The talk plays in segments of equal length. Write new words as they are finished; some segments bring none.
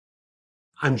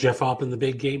I'm Jeff Altman, the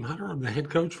Big Game Hunter. I'm the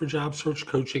head coach for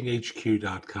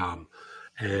JobSearchCoachingHQ.com,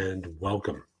 and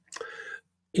welcome.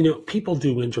 You know, people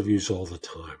do interviews all the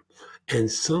time,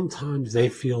 and sometimes they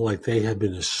feel like they have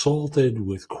been assaulted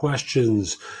with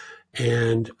questions,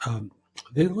 and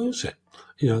they lose it.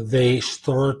 You know, they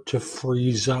start to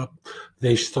freeze up.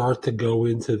 They start to go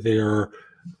into their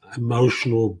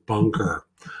emotional bunker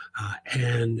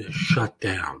and shut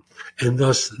down. And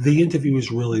thus, the interview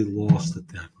is really lost at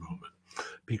that moment,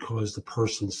 because the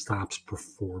person stops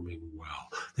performing well.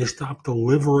 They stop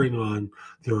delivering on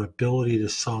their ability to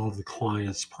solve the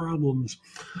client's problems,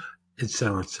 et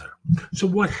cetera, et cetera. So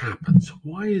what happens?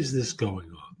 Why is this going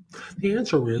on? The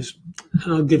answer is,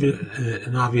 and I'll give you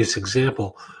an obvious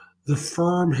example, the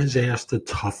firm has asked a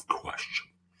tough question,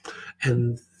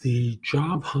 and the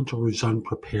job hunter is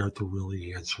unprepared to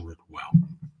really answer it well.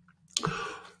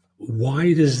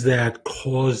 Why does that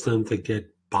cause them to get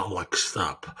bollocksed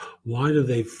up? Why do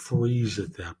they freeze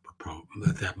at that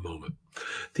moment?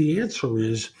 The answer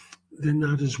is they're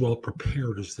not as well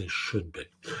prepared as they should be.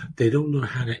 They don't know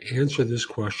how to answer this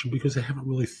question because they haven't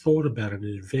really thought about it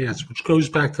in advance, which goes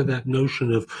back to that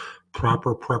notion of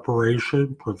proper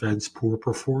preparation prevents poor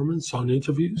performance on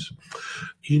interviews.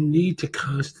 You need to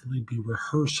constantly be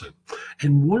rehearsing.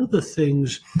 And one of the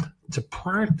things to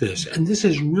practice, and this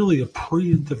is really a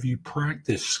pre-interview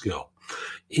practice skill,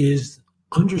 is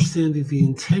understanding the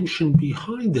intention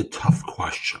behind the tough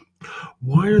question.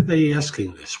 Why are they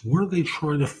asking this? What are they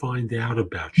trying to find out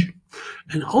about you?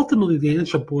 And ultimately, the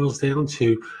answer boils down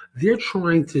to they're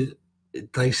trying to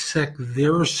dissect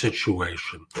their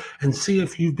situation and see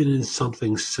if you've been in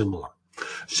something similar.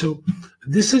 So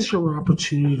this is your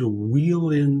opportunity to reel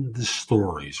in the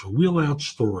stories, reel out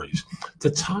stories, to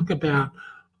talk about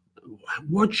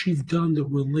what you've done that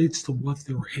relates to what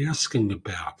they're asking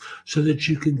about, so that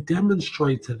you can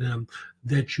demonstrate to them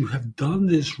that you have done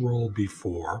this role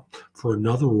before for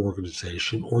another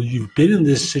organization, or you've been in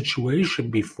this situation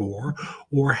before,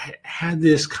 or had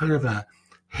this kind of a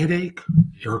headache,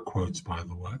 air quotes by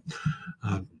the way,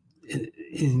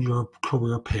 in your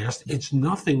career past. It's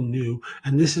nothing new,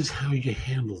 and this is how you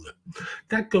handled it.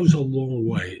 That goes a long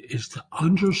way, is to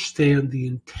understand the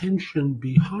intention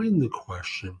behind the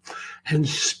question and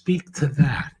speak to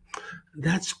that.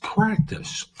 That's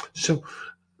practice. So,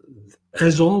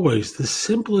 as always, the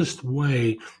simplest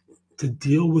way to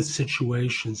deal with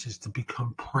situations is to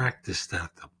become practiced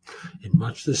at them. In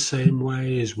much the same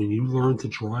way as when you learn to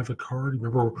drive a car.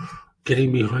 Remember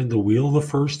getting behind the wheel the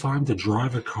first time to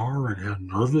drive a car and how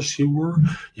nervous you were?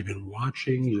 You've been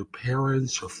watching your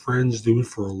parents or friends do it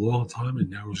for a long time, and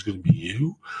now it's going to be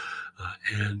you.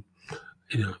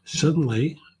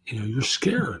 Suddenly, you're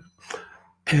scared.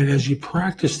 And as you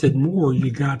practiced it more,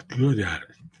 you got good at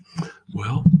it.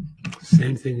 Well,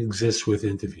 same thing exists with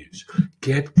interviews.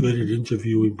 Get good at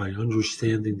interviewing by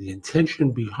understanding the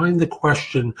intention behind the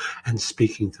question and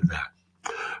speaking to that.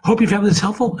 Hope you found this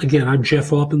helpful. Again, I'm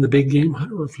Jeff Altman, the Big Game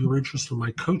Hunter. If you're interested in my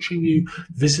coaching you,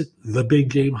 visit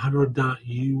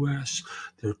thebiggamehunter.us.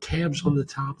 There are tabs on the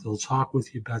top. They'll talk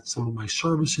with you about some of my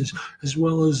services, as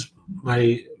well as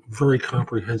my very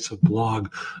comprehensive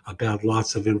blog about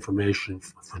lots of information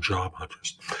for job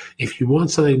hunters. If you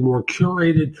want something more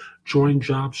curated, join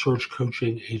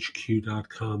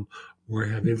JobSearchCoachingHQ.com, where I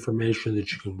have information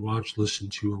that you can watch, listen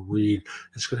to, or read.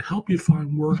 It's going to help you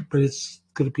find work, but it's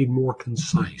going to be more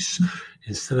concise.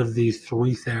 Instead of the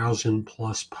 3,000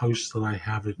 plus posts that I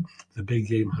have at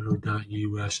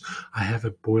thebiggamehunter.us, I have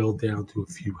it boiled down to a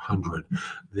few hundred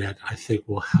that I think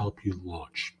will help you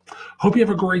launch. Hope you have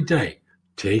a great day.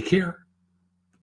 Take care.